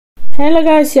Hello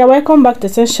guys, yeah, welcome back to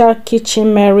Essential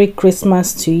Kitchen. Merry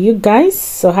Christmas to you guys.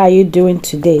 So how are you doing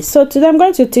today? So today I'm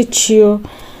going to teach you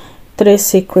 3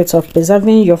 secrets of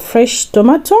preserving your fresh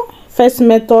tomato. First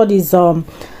method is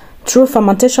through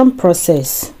fermentation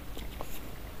process.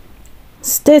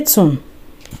 Stay tuned.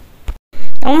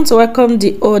 I want to welcome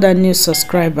the old and new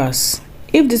subscribers.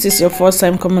 If this is your first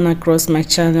time coming across my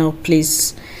channel,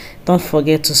 please don't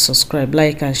forget to subscribe,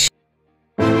 like and share.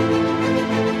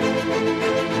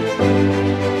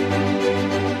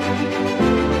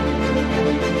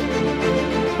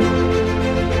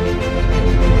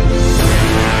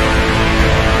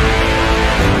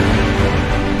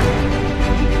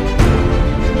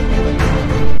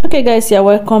 Okay guys, yeah,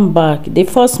 welcome back. The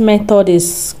first method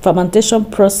is fermentation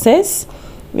process,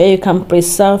 where you can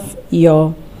preserve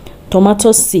your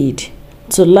tomato seed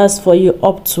to last for you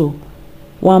up to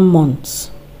 1 month.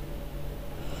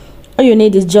 All you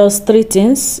need is just 3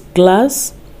 things: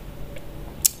 glass,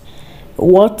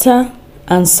 water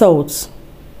and salt.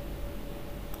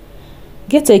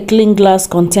 Get a clean glass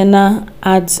container,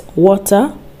 add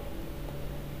water,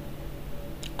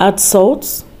 add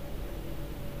salt.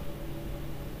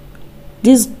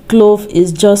 This clove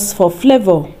is just for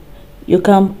flavor. You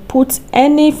can put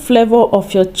any flavor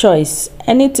of your choice,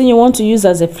 anything you want to use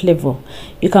as a flavor.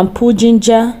 You can put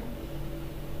ginger,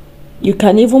 you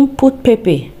can even put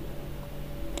pepper.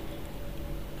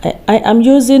 I am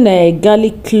using a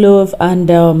garlic clove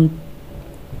and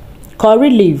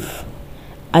curry leaf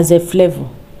as a flavor.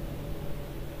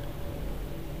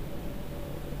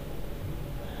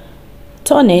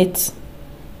 Turn it,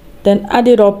 then add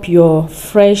it up your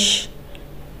fresh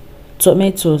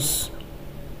tomatoes.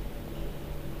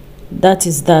 That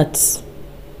is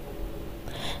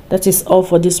all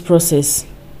for this process.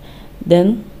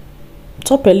 Then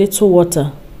top a little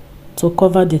water to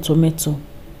cover the tomato,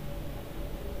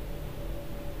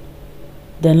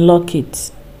 then lock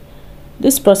it.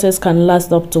 This process can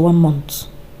last up to 1 month.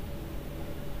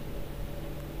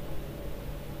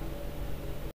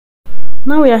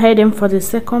 Now we are heading for the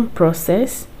second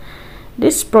process.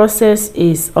 This process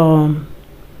is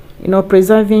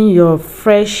preserving your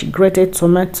fresh grated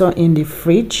tomato in the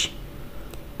fridge.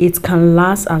 It can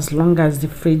last as long as the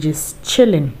fridge is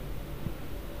chilling.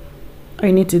 All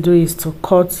you need to do is to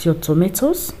cut your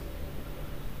tomatoes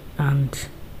and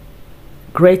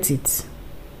grate it.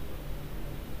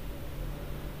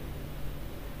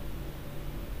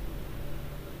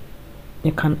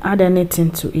 You can add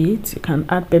anything to it. You can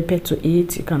add pepper to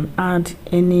it. You can add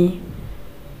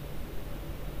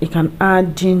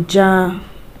ginger.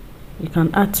 You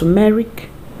can add turmeric,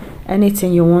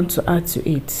 anything you want to add to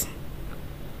it.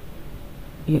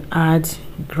 You add,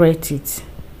 grate it.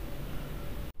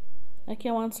 Okay,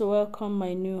 I want to welcome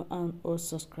my new and old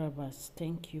subscribers.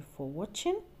 Thank you for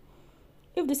watching.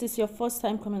 If this is your first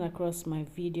time coming across my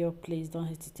video, please don't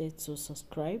hesitate to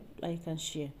subscribe, like and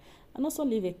share. And also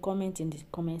leave a comment in the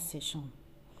comment section.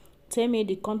 Tell me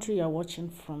the country you are watching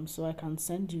from so I can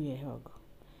send you a hug.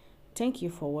 Thank you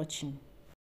for watching.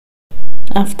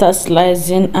 After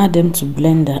slicing, add them to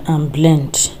blender and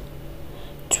blend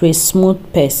to a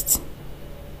smooth paste.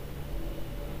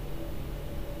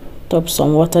 Top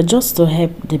some water just to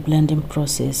help the blending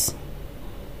process.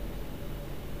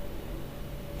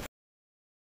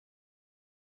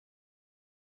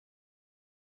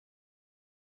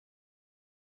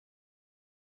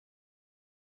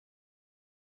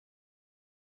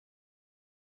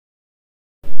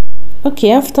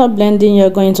 Okay, after blending, you're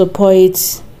going to pour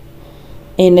it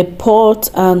in a pot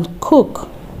and cook.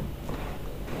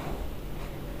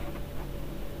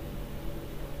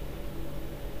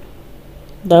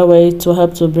 That way it will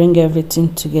help to bring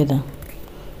everything together,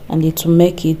 and it will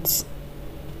make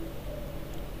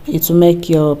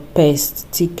your paste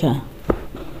thicker.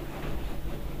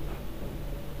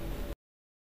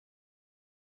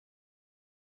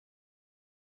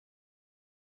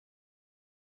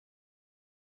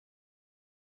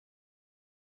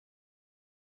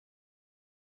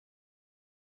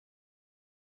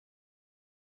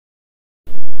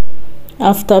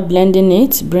 After blending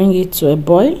it, bring it to a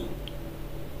boil.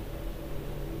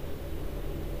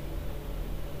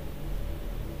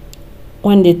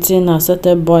 When the thing has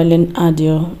started boiling, add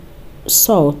your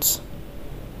salt.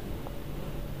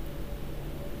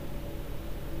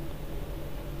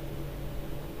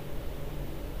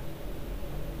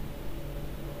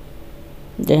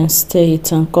 Then stir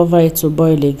it and cover it to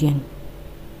boil again.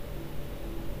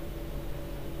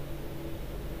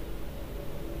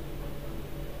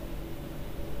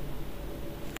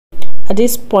 At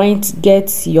this point,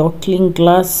 get your clean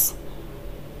glass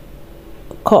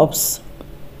cups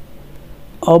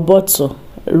or bottle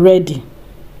ready.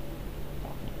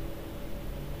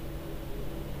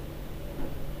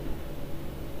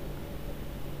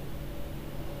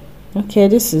 Okay,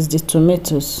 this is the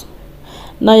tomatoes.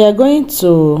 Now you're going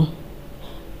to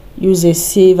use a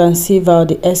sieve and sieve out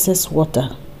the excess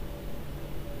water.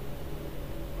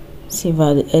 Sieve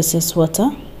out the excess water.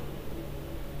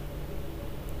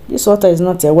 This water is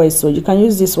not a waste, so you can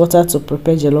use this water to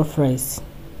prepare jollof rice.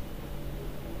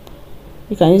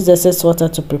 You can use the excess water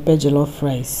to prepare jollof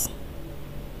rice.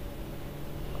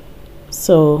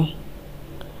 So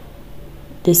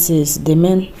this is the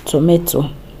main tomato,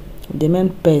 the main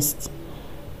paste.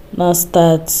 Now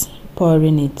start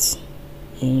pouring it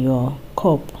in your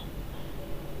cup.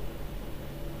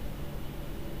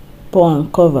 Pour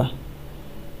and cover.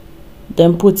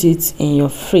 Then put it in your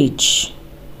fridge.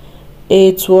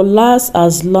 It will last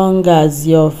as long as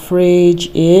your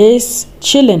fridge is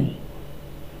chilling.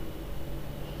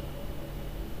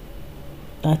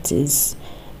 That is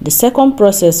the second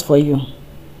process for you.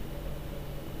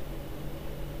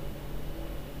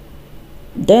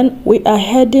 Then we are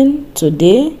heading to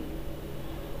the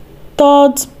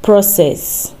third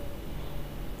process.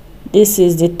 This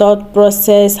is the third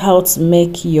process, how to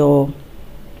make your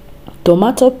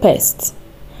tomato paste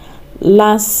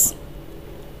last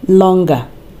longer,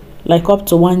 like up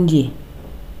to 1 year,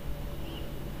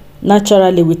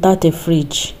 naturally without a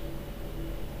fridge.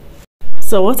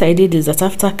 So what I did is that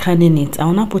after canning it, I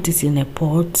wanna put it in a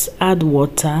pot, add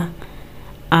water,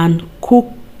 and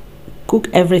cook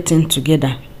everything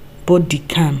together, both the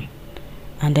can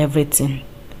and everything.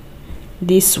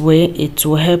 This way it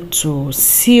will help to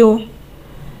seal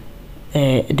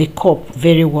the cup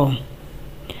very well.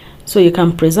 So you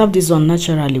can preserve this one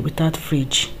naturally without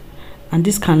fridge, and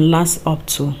this can last up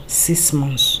to 6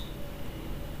 months.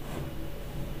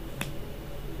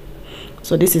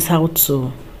 So this is how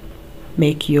to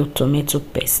make your tomato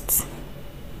paste.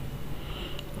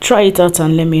 Try it out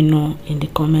and let me know in the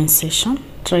comment section.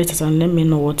 Try it out and let me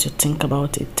know what you think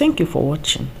about it. Thank you for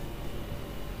watching.